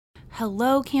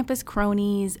Hello, Campus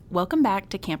Cronies. Welcome back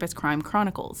to Campus Crime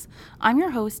Chronicles. I'm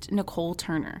your host, Nicole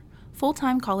Turner,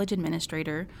 full-time college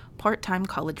administrator, part-time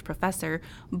college professor,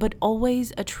 but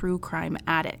always a true crime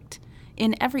addict.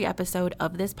 In every episode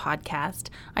of this podcast,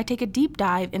 I take a deep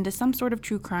dive into some sort of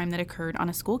true crime that occurred on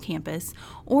a school campus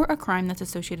or a crime that's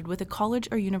associated with a college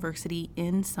or university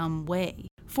in some way.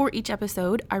 For each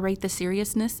episode, I rate the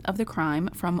seriousness of the crime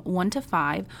from 1 to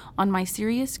 5 on my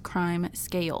serious crime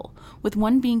scale, with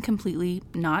 1 being completely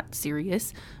not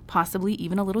serious, possibly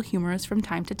even a little humorous from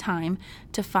time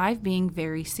to 5 being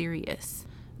very serious.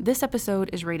 This episode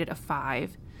is rated a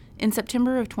 5. In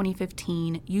September of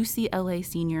 2015, UCLA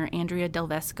senior Andrea Del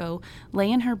Vesco lay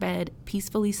in her bed,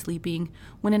 peacefully sleeping,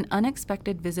 when an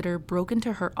unexpected visitor broke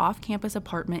into her off-campus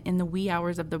apartment in the wee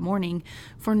hours of the morning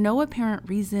for no apparent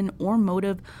reason or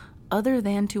motive other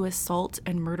than to assault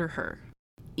and murder her.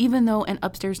 Even though an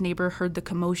upstairs neighbor heard the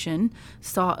commotion,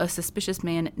 saw a suspicious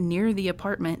man near the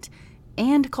apartment,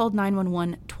 and called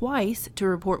 911 twice to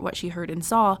report what she heard and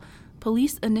saw,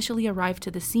 police initially arrived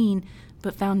to the scene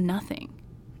but found nothing.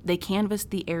 They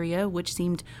canvassed the area, which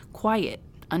seemed quiet,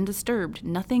 undisturbed,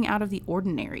 nothing out of the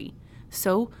ordinary.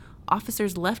 So,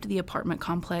 officers left the apartment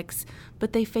complex,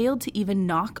 but they failed to even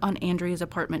knock on Andrea's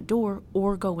apartment door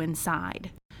or go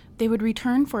inside. They would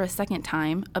return for a second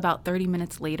time, about 30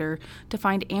 minutes later, to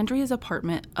find Andrea's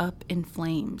apartment up in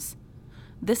flames.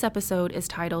 This episode is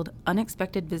titled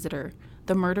Unexpected Visitor,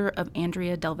 The Murder of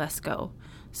Andrea Del Vesco.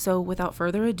 So, without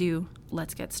further ado,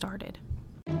 let's get started.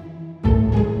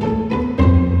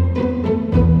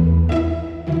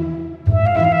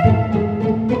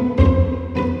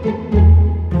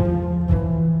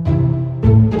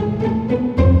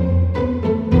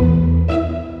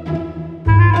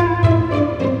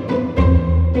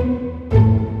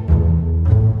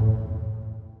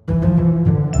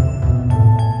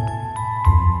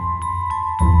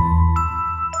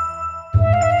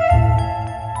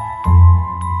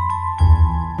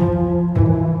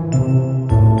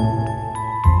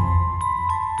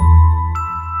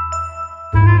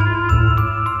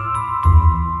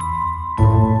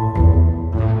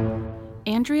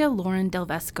 Andrea Lauren Del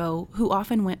Vesco, who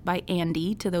often went by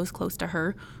Andy to those close to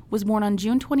her, was born on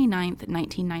June 29,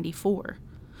 1994.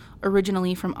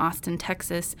 Originally from Austin,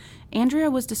 Texas,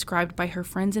 Andrea was described by her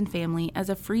friends and family as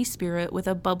a free spirit with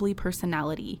a bubbly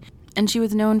personality, and she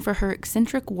was known for her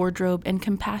eccentric wardrobe and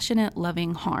compassionate,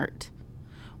 loving heart.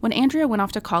 When Andrea went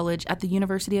off to college at the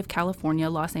University of California,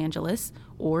 Los Angeles,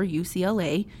 or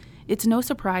UCLA, it's no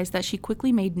surprise that she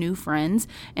quickly made new friends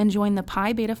and joined the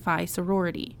Pi Beta Phi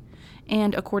sorority.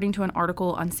 And according to an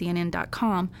article on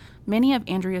CNN.com, many of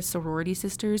Andrea's sorority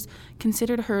sisters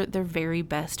considered her their very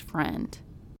best friend.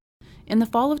 In the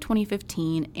fall of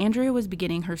 2015, Andrea was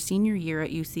beginning her senior year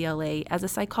at UCLA as a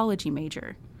psychology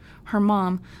major. Her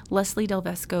mom, Leslie Del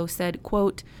Vesco, said,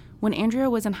 quote, "When Andrea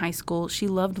was in high school, she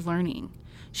loved learning.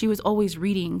 She was always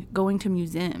reading, going to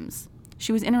museums.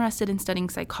 She was interested in studying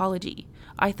psychology.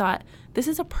 I thought, this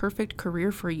is a perfect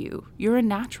career for you. You're a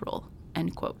natural,"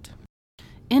 end quote.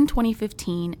 In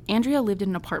 2015, Andrea lived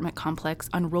in an apartment complex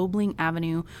on Roebling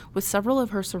Avenue with several of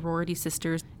her sorority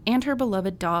sisters and her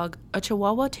beloved dog, a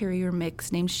Chihuahua Terrier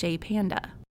mix named Shea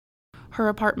Panda. Her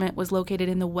apartment was located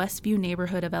in the Westview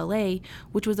neighborhood of LA,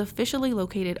 which was officially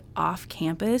located off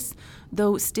campus,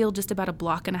 though still just about a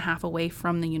block and a half away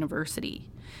from the university.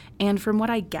 And from what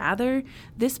I gather,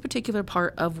 this particular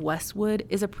part of Westwood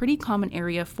is a pretty common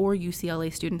area for UCLA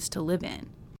students to live in.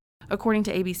 According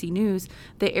to ABC News,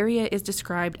 the area is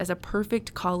described as a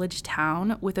perfect college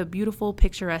town with a beautiful,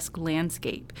 picturesque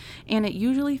landscape, and it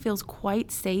usually feels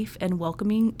quite safe and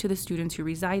welcoming to the students who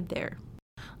reside there.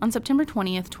 On September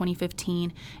 20th,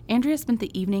 2015, Andrea spent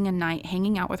the evening and night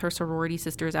hanging out with her sorority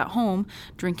sisters at home,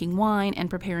 drinking wine and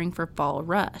preparing for fall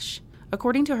rush.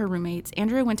 According to her roommates,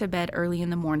 Andrea went to bed early in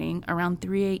the morning, around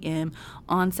 3 a.m.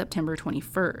 on September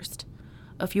 21st.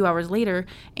 A few hours later,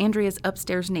 Andrea's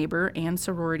upstairs neighbor and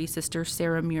sorority sister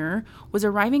Sarah Muir was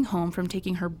arriving home from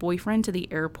taking her boyfriend to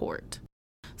the airport.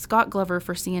 Scott Glover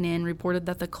for CNN reported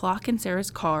that the clock in Sarah's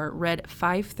car read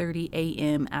 5:30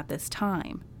 a.m. at this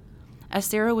time. As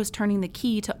Sarah was turning the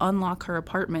key to unlock her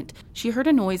apartment, she heard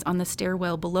a noise on the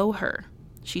stairwell below her.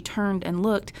 She turned and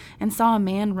looked and saw a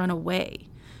man run away.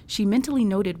 She mentally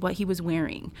noted what he was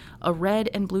wearing: a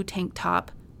red and blue tank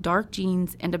top, dark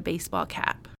jeans, and a baseball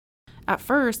cap. At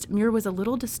first, Muir was a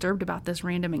little disturbed about this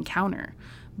random encounter,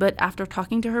 but after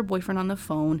talking to her boyfriend on the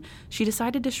phone, she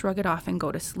decided to shrug it off and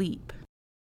go to sleep.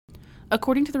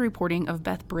 According to the reporting of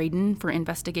Beth Braden for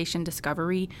Investigation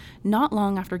Discovery, not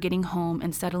long after getting home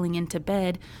and settling into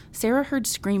bed, Sarah heard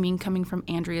screaming coming from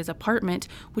Andrea's apartment,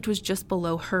 which was just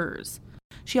below hers.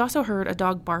 She also heard a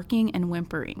dog barking and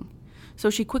whimpering. So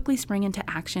she quickly sprang into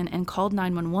action and called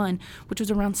 911, which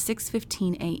was around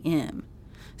 6:15 a.m.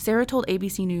 Sarah told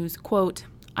ABC News, quote,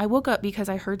 "I woke up because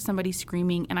I heard somebody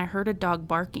screaming and I heard a dog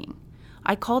barking.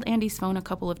 I called Andy's phone a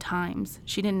couple of times.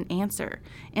 She didn't answer,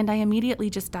 and I immediately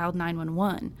just dialed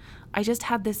 911. I just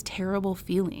had this terrible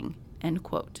feeling," end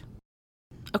quote.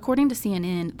 According to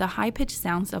CNN, the high-pitched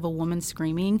sounds of a woman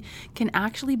screaming can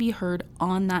actually be heard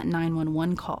on that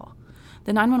 911 call.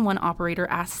 The 911 operator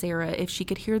asked Sarah if she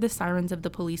could hear the sirens of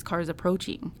the police cars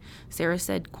approaching. Sarah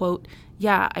said, quote,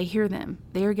 "Yeah, I hear them.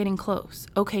 They are getting close.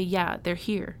 Okay, yeah, they're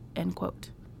here," end quote.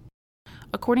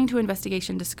 According to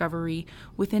Investigation Discovery,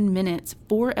 within minutes,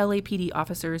 4 LAPD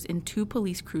officers in 2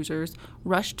 police cruisers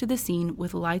rushed to the scene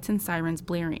with lights and sirens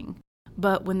blaring.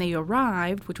 But when they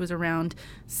arrived, which was around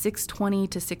 6:20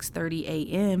 to 6:30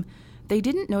 a.m., they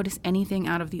didn't notice anything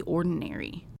out of the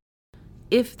ordinary.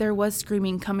 If there was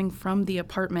screaming coming from the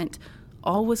apartment,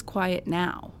 all was quiet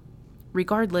now.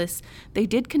 Regardless, they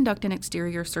did conduct an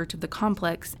exterior search of the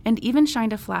complex and even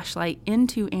shined a flashlight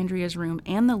into Andrea's room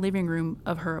and the living room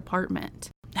of her apartment.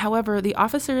 However, the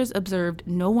officers observed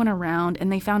no one around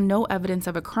and they found no evidence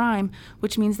of a crime,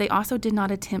 which means they also did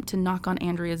not attempt to knock on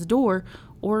Andrea's door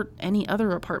or any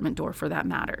other apartment door for that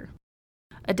matter.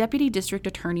 A deputy district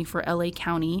attorney for LA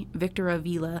County, Victor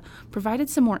Avila, provided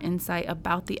some more insight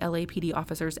about the LAPD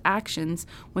officers' actions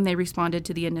when they responded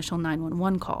to the initial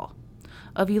 911 call.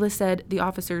 Avila said the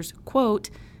officers,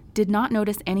 quote, "did not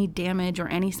notice any damage or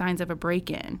any signs of a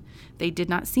break-in. They did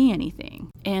not see anything.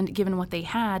 And given what they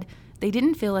had, they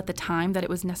didn't feel at the time that it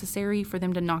was necessary for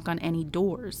them to knock on any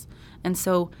doors. And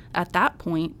so at that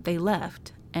point, they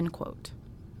left," end quote.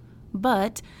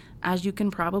 But, as you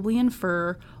can probably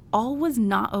infer, all was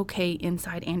not okay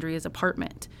inside Andrea's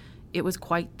apartment. It was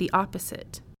quite the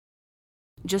opposite.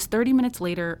 Just 30 minutes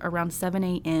later, around 7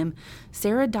 a.m.,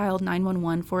 Sarah dialed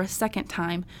 911 for a second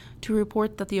time to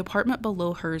report that the apartment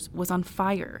below hers was on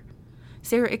fire.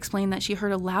 Sarah explained that she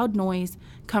heard a loud noise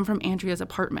come from Andrea's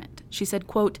apartment. She said,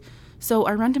 quote, "So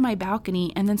I run to my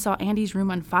balcony and then saw Andy's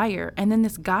room on fire and then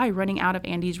this guy running out of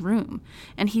Andy's room.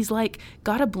 And he's like,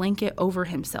 got a blanket over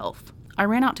himself. I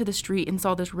ran out to the street and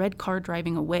saw this red car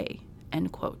driving away,"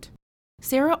 end quote.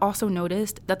 Sarah also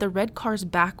noticed that the red car's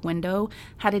back window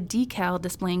had a decal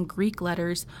displaying Greek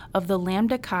letters of the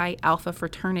Lambda Chi Alpha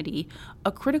fraternity,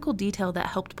 a critical detail that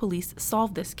helped police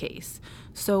solve this case.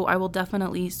 So I will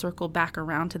definitely circle back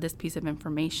around to this piece of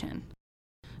information.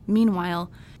 Meanwhile,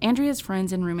 Andrea's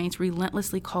friends and roommates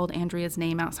relentlessly called Andrea's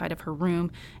name outside of her room,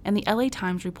 and the LA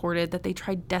Times reported that they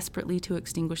tried desperately to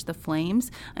extinguish the flames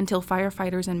until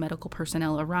firefighters and medical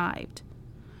personnel arrived.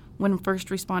 When first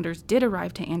responders did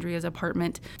arrive to Andrea's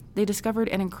apartment, they discovered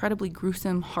an incredibly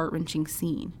gruesome, heart-wrenching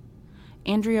scene.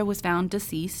 Andrea was found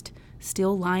deceased,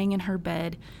 still lying in her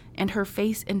bed, and her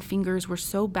face and fingers were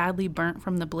so badly burnt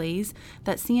from the blaze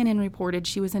that CNN reported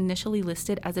she was initially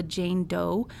listed as a Jane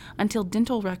Doe until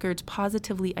dental records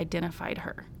positively identified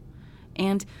her.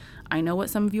 And I know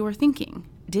what some of you are thinking.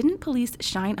 Didn't police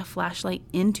shine a flashlight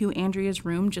into Andrea's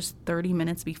room just 30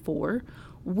 minutes before?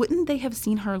 Wouldn't they have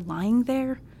seen her lying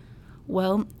there?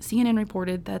 Well, CNN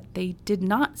reported that they did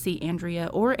not see Andrea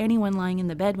or anyone lying in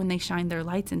the bed when they shined their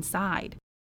lights inside.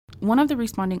 One of the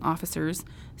responding officers,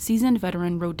 seasoned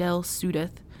veteran Rodell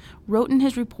Sudduth, wrote in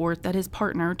his report that his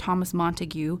partner, Thomas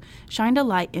Montague, shined a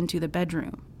light into the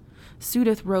bedroom.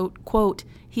 Sudduth wrote, quote,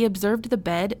 "He observed the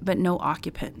bed but no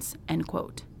occupants," end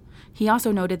quote. He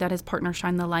also noted that his partner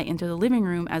shined the light into the living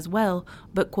room as well,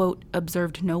 but, quote,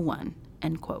 "observed no one,"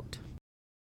 end quote.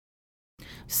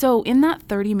 So, in that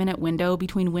 30-minute window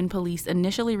between when police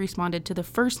initially responded to the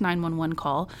first 911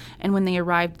 call and when they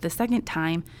arrived the second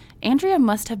time, Andrea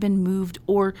must have been moved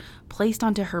or placed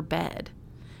onto her bed.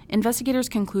 Investigators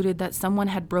concluded that someone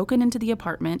had broken into the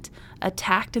apartment,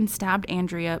 attacked and stabbed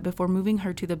Andrea before moving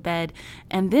her to the bed,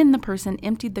 and then the person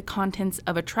emptied the contents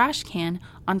of a trash can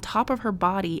on top of her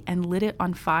body and lit it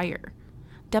on fire.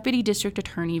 Deputy District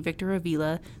Attorney Victor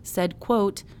Avila said,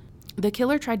 quote, "The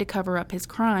killer tried to cover up his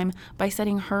crime by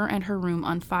setting her and her room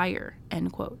on fire,"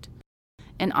 end quote.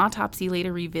 An autopsy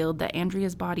later revealed that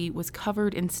Andrea's body was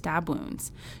covered in stab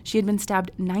wounds. She had been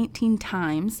stabbed 19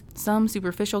 times, some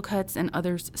superficial cuts and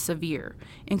others severe,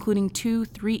 including 2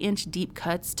 3-inch deep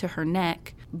cuts to her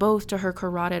neck, both to her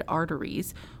carotid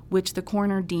arteries, which the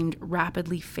coroner deemed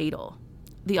rapidly fatal.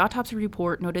 The autopsy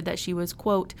report noted that she was,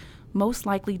 quote, "most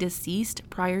likely deceased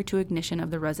prior to ignition of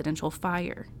the residential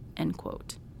fire," end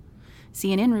quote.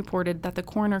 CNN reported that the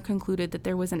coroner concluded that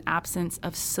there was an absence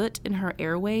of soot in her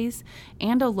airways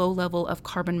and a low level of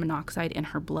carbon monoxide in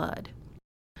her blood.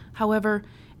 However,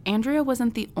 Andrea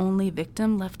wasn't the only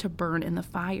victim left to burn in the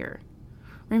fire.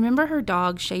 Remember her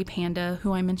dog, Shea Panda,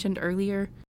 who I mentioned earlier?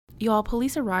 Y'all,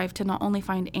 police arrived to not only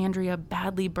find Andrea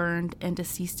badly burned and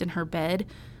deceased in her bed,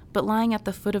 but lying at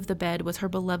the foot of the bed was her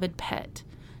beloved pet.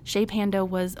 Shea Panda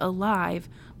was alive,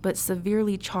 but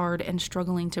severely charred and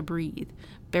struggling to breathe,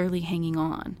 barely hanging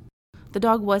on. The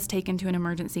dog was taken to an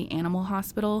emergency animal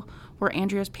hospital, where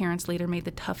Andrea's parents later made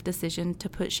the tough decision to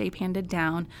put Shea Panda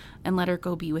down and let her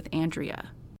go be with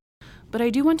Andrea. But I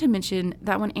do want to mention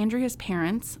that when Andrea's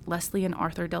parents, Leslie and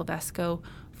Arthur Delvesco,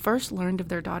 first learned of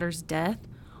their daughter's death,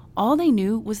 all they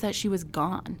knew was that she was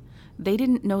gone. They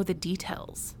didn't know the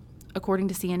details. According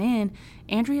to CNN,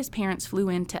 Andrea's parents flew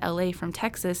into LA from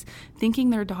Texas thinking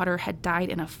their daughter had died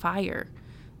in a fire,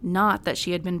 not that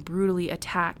she had been brutally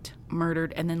attacked,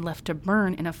 murdered, and then left to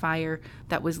burn in a fire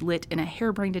that was lit in a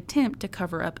harebrained attempt to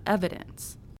cover up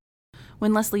evidence.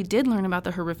 When Leslie did learn about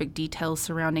the horrific details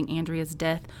surrounding Andrea's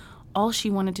death, all she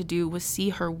wanted to do was see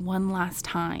her one last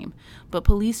time, but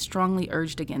police strongly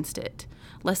urged against it.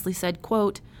 Leslie said,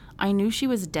 quote, "I knew she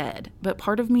was dead, but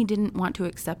part of me didn't want to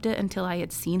accept it until I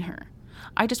had seen her.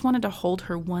 I just wanted to hold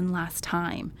her one last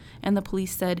time." And the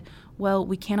police said, "Well,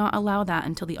 we cannot allow that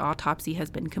until the autopsy has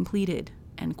been completed,"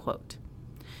 end quote.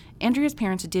 Andrea's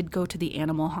parents did go to the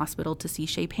animal hospital to see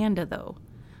Shea Panda, though.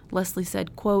 Leslie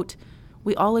said, quote,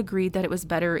 "We all agreed that it was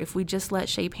better if we just let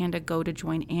Shea Panda go to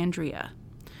join Andrea.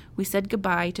 We said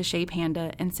goodbye to Shea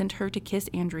Panda and sent her to kiss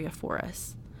Andrea for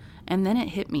us. And then it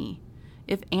hit me.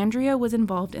 If Andrea was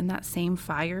involved in that same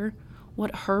fire,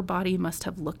 what her body must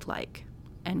have looked like,"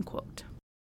 end quote.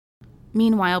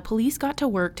 Meanwhile, police got to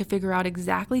work to figure out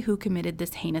exactly who committed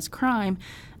this heinous crime,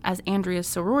 as Andrea's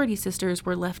sorority sisters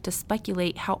were left to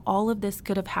speculate how all of this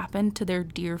could have happened to their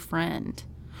dear friend.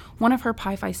 One of her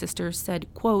Pi Phi sisters said,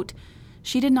 quote,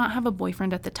 "She did not have a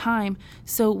boyfriend at the time,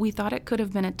 so we thought it could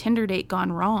have been a Tinder date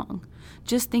gone wrong.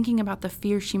 Just thinking about the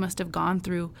fear she must have gone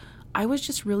through, I was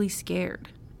just really scared,"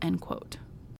 end quote.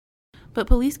 But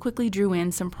police quickly drew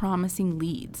in some promising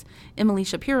leads. Emily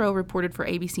Shapiro reported for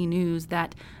ABC News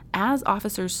that as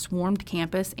officers swarmed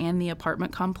campus and the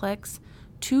apartment complex,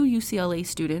 2 UCLA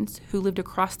students who lived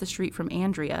across the street from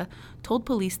Andrea told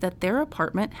police that their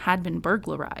apartment had been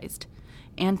burglarized.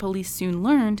 And police soon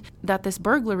learned that this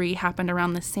burglary happened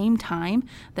around the same time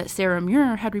that Sarah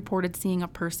Muir had reported seeing a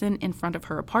person in front of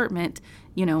her apartment,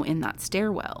 in that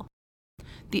stairwell.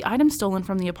 The items stolen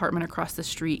from the apartment across the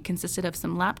street consisted of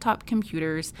some laptop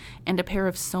computers and a pair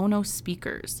of Sonos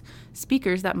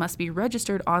speakers that must be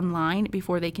registered online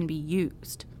before they can be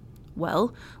used.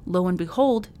 Well, lo and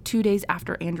behold, 2 days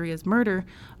after Andrea's murder,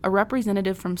 a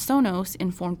representative from Sonos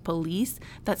informed police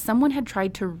that someone had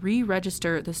tried to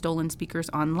re-register the stolen speakers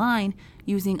online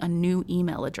using a new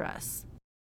email address.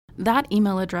 That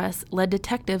email address led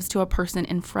detectives to a person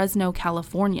in Fresno,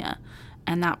 California,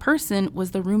 and that person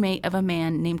was the roommate of a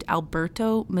man named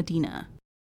Alberto Medina.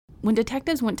 When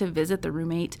detectives went to visit the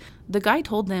roommate, the guy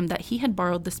told them that he had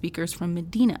borrowed the speakers from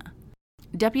Medina.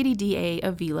 Deputy DA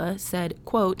Avila said,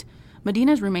 quote,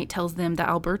 "Medina's roommate tells them that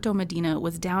Alberto Medina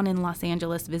was down in Los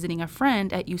Angeles visiting a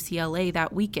friend at UCLA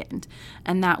that weekend,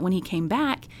 and that when he came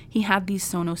back, he had these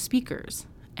Sonos speakers,"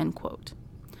 end quote.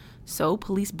 So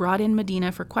police brought in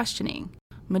Medina for questioning.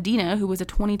 Medina, who was a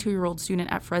 22-year-old student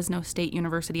at Fresno State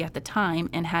University at the time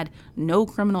and had no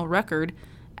criminal record,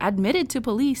 admitted to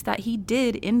police that he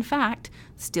did, in fact,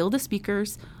 steal the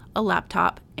speakers, a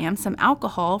laptop, and some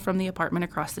alcohol from the apartment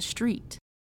across the street.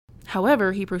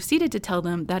 However, he proceeded to tell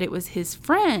them that it was his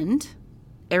friend,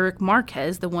 Eric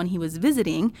Marquez, the one he was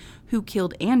visiting, who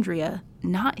killed Andrea,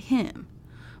 not him.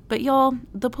 But y'all,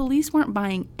 the police weren't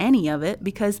buying any of it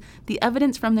because the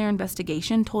evidence from their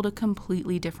investigation told a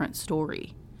completely different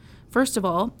story. First of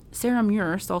all, Sarah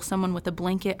Muir saw someone with a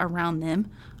blanket around them,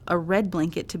 a red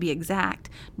blanket to be exact,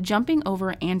 jumping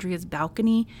over Andrea's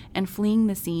balcony and fleeing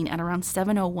the scene at around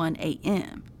 7:01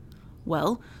 a.m.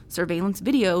 Well, surveillance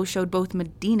video showed both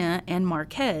Medina and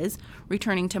Marquez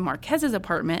returning to Marquez's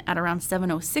apartment at around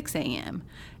 7:06 a.m.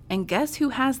 And guess who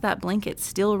has that blanket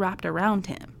still wrapped around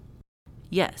him?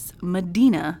 Yes,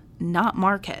 Medina, not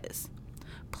Marquez.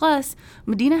 Plus,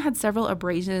 Medina had several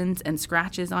abrasions and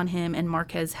scratches on him, and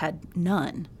Marquez had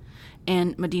none.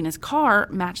 And Medina's car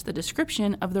matched the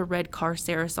description of the red car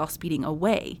Sarah saw speeding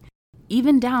away,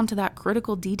 even down to that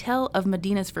critical detail of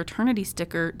Medina's fraternity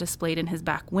sticker displayed in his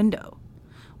back window.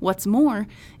 What's more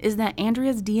is that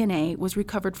Andrea's DNA was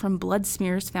recovered from blood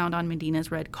smears found on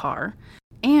Medina's red car,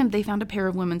 and they found a pair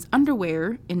of women's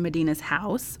underwear in Medina's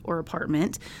house or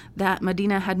apartment that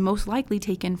Medina had most likely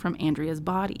taken from Andrea's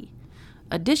body.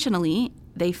 Additionally,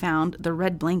 they found the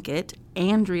red blanket,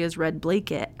 Andrea's red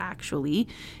blanket actually,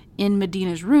 in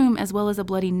Medina's room, as well as a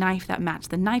bloody knife that matched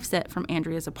the knife set from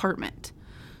Andrea's apartment.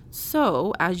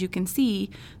 So, as you can see,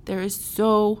 there is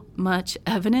so much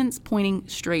evidence pointing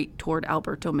straight toward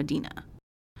Alberto Medina.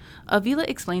 Avila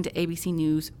explained to ABC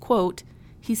News, quote,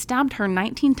 "He stabbed her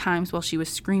 19 times while she was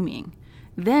screaming.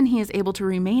 Then he is able to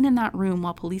remain in that room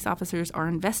while police officers are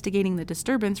investigating the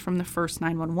disturbance from the first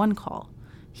 911 call.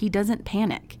 He doesn't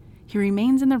panic. He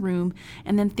remains in the room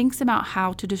and then thinks about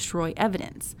how to destroy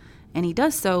evidence. And he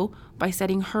does so by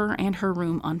setting her and her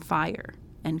room on fire,"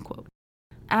 end quote.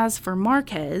 As for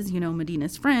Marquez,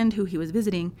 Medina's friend who he was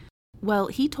visiting, well,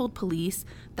 he told police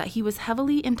that he was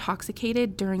heavily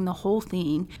intoxicated during the whole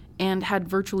thing and had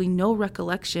virtually no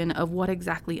recollection of what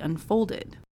exactly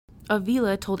unfolded.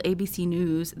 Avila told ABC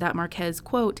News that Marquez,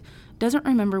 quote, "doesn't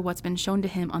remember what's been shown to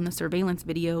him on the surveillance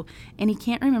video, and he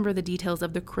can't remember the details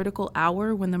of the critical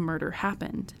hour when the murder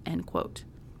happened," end quote.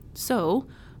 So,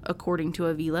 according to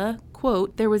Avila,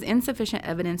 quote, "there was insufficient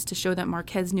evidence to show that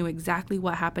Marquez knew exactly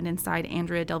what happened inside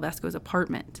Andrea Del Vesco's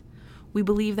apartment. We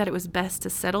believe that it was best to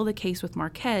settle the case with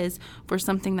Marquez for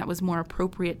something that was more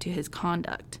appropriate to his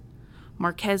conduct.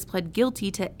 Marquez pled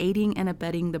guilty to aiding and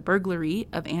abetting the burglary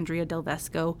of Andrea Del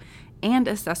Vesco and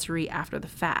accessory after the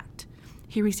fact.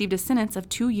 He received a sentence of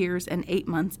 2 years and 8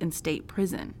 months in state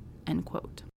prison," end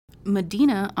quote.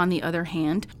 Medina, on the other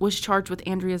hand, was charged with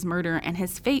Andrea's murder, and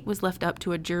his fate was left up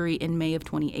to a jury in May of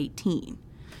 2018.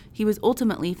 He was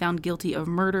ultimately found guilty of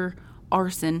murder,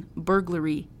 arson,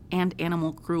 burglary, and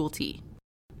animal cruelty.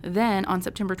 Then, on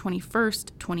September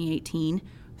 21st, 2018,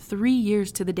 3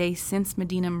 years to the day since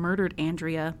Medina murdered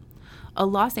Andrea, a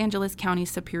Los Angeles County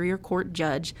Superior Court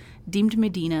judge deemed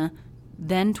Medina,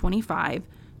 then 25,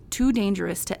 too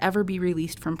dangerous to ever be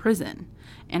released from prison,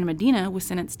 and Medina was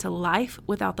sentenced to life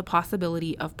without the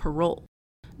possibility of parole.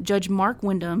 Judge Mark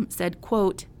Wyndham said,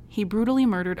 quote, "He brutally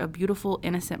murdered a beautiful,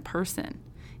 innocent person.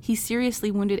 He seriously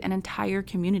wounded an entire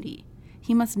community.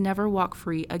 He must never walk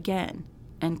free again,"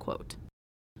 end quote.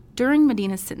 During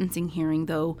Medina's sentencing hearing,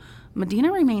 though,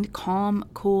 Medina remained calm,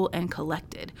 cool, and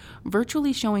collected,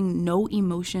 virtually showing no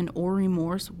emotion or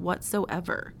remorse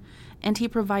whatsoever. And he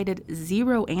provided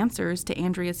zero answers to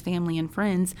Andrea's family and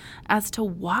friends as to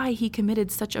why he committed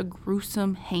such a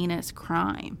gruesome, heinous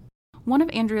crime. One of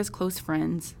Andrea's close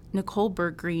friends, Nicole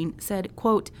Berggreen, said,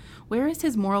 quote, "Where is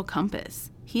his moral compass?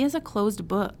 He is a closed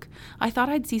book. I thought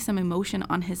I'd see some emotion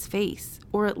on his face,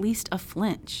 or at least a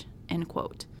flinch," end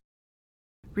quote.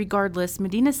 Regardless,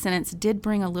 Medina's sentence did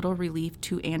bring a little relief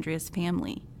to Andrea's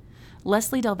family.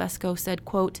 Leslie Del Vesco said,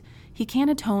 quote, "He can't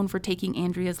atone for taking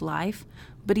Andrea's life,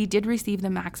 but he did receive the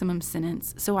maximum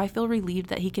sentence, so I feel relieved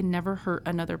that he can never hurt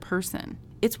another person.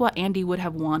 It's what Andy would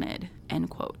have wanted," end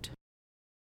quote.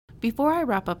 Before I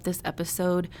wrap up this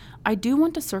episode, I do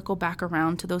want to circle back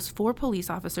around to those 4 police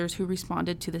officers who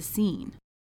responded to the scene.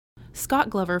 Scott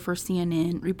Glover for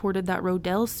CNN reported that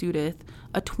Rodell Sudeth,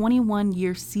 a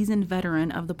 21-year seasoned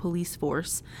veteran of the police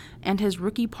force, and his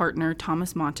rookie partner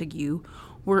Thomas Montague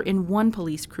were in one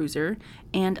police cruiser,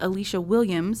 and Alicia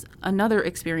Williams, another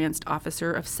experienced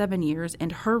officer of 7 years,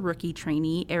 and her rookie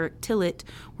trainee Eric Tillett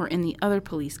were in the other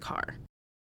police car.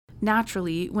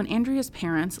 Naturally, when Andrea's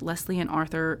parents, Leslie and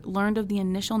Arthur, learned of the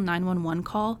initial 911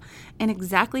 call and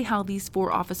exactly how these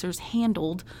 4 officers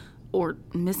handled or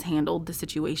mishandled the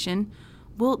situation,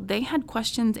 well, they had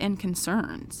questions and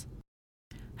concerns.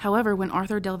 However, when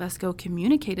Arthur Del Vesco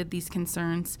communicated these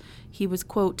concerns, he was,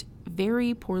 quote,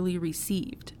 "very poorly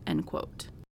received," end quote.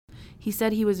 He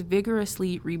said he was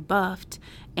vigorously rebuffed,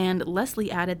 and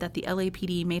Leslie added that the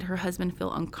LAPD made her husband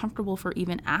feel uncomfortable for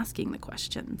even asking the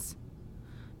questions.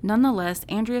 Nonetheless,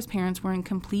 Andrea's parents were in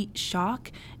complete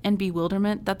shock and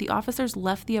bewilderment that the officers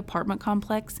left the apartment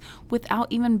complex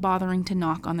without even bothering to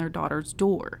knock on their daughter's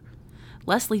door.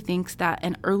 Leslie thinks that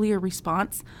an earlier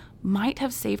response might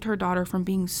have saved her daughter from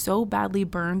being so badly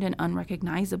burned and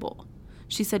unrecognizable.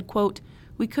 She said, quote,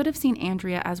 "We could have seen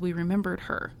Andrea as we remembered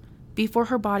her, before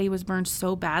her body was burned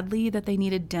so badly that they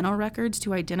needed dental records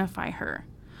to identify her.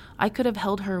 I could have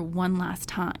held her one last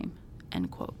time," end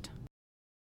quote.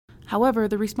 However,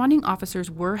 the responding officers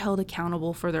were held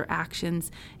accountable for their actions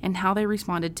and how they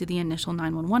responded to the initial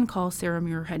 911 call Sarah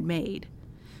Muir had made.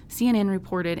 CNN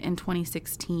reported in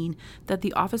 2016 that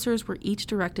the officers were each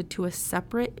directed to a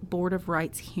separate Board of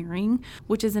Rights hearing,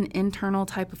 which is an internal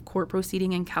type of court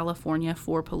proceeding in California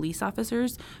for police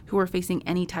officers who are facing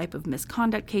any type of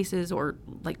misconduct cases or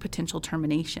potential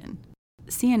termination.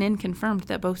 CNN confirmed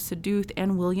that both Sudeth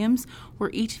and Williams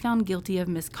were each found guilty of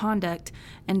misconduct,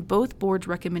 and both boards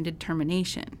recommended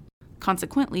termination.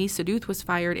 Consequently, Sudeth was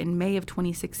fired in May of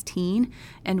 2016,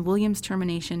 and Williams'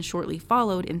 termination shortly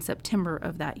followed in September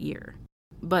of that year.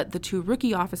 But the 2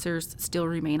 rookie officers still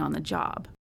remain on the job.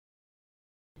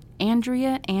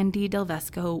 Andrea Andy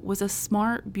Delvesco was a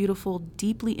smart, beautiful,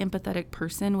 deeply empathetic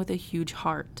person with a huge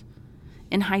heart.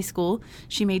 In high school,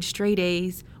 she made straight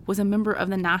A's, was a member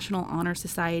of the National Honor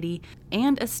Society,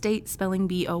 and a state spelling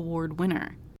bee award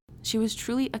winner. She was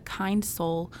truly a kind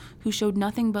soul who showed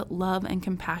nothing but love and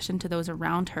compassion to those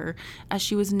around her, as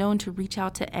she was known to reach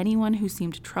out to anyone who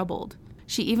seemed troubled.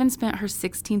 She even spent her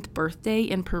 16th birthday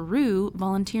in Peru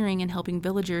volunteering and helping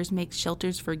villagers make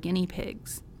shelters for guinea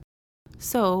pigs.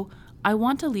 So, I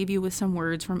want to leave you with some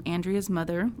words from Andrea's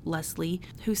mother, Leslie,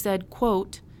 who said,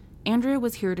 quote, "Andrea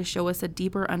was here to show us a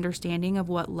deeper understanding of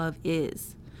what love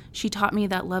is. She taught me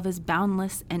that love is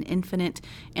boundless and infinite,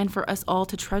 and for us all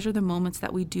to treasure the moments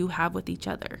that we do have with each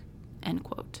other." End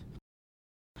quote.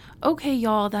 Okay,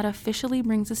 y'all, that officially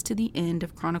brings us to the end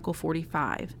of Chronicle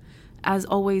 45. As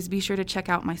always, be sure to check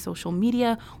out my social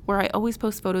media, where I always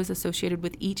post photos associated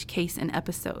with each case and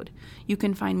episode. You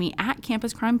can find me at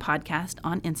Campus Crime Podcast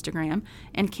on Instagram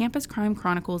and Campus Crime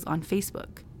Chronicles on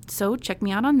Facebook. So check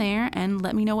me out on there and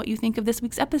let me know what you think of this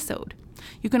week's episode.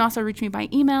 You can also reach me by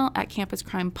email at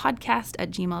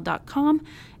campuscrimepodcast@gmail.com,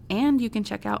 and you can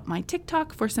check out my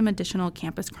TikTok for some additional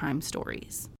campus crime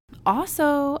stories.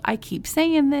 Also, I keep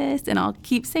saying this, and I'll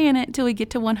keep saying it till we get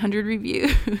to 100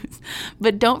 reviews.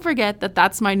 But don't forget that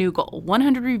that's my new goal,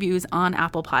 100 reviews on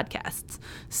Apple Podcasts.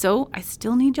 So I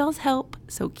still need y'all's help,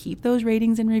 so keep those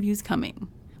ratings and reviews coming.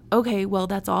 Okay, well,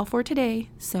 that's all for today,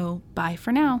 so bye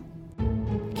for now.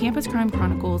 Campus Crime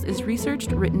Chronicles is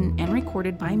researched, written, and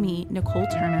recorded by me, Nicole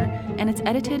Turner, and it's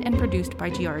edited and produced by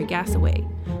Giari Gassaway.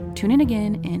 Tune in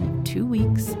again in 2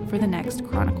 weeks for the next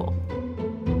Chronicle.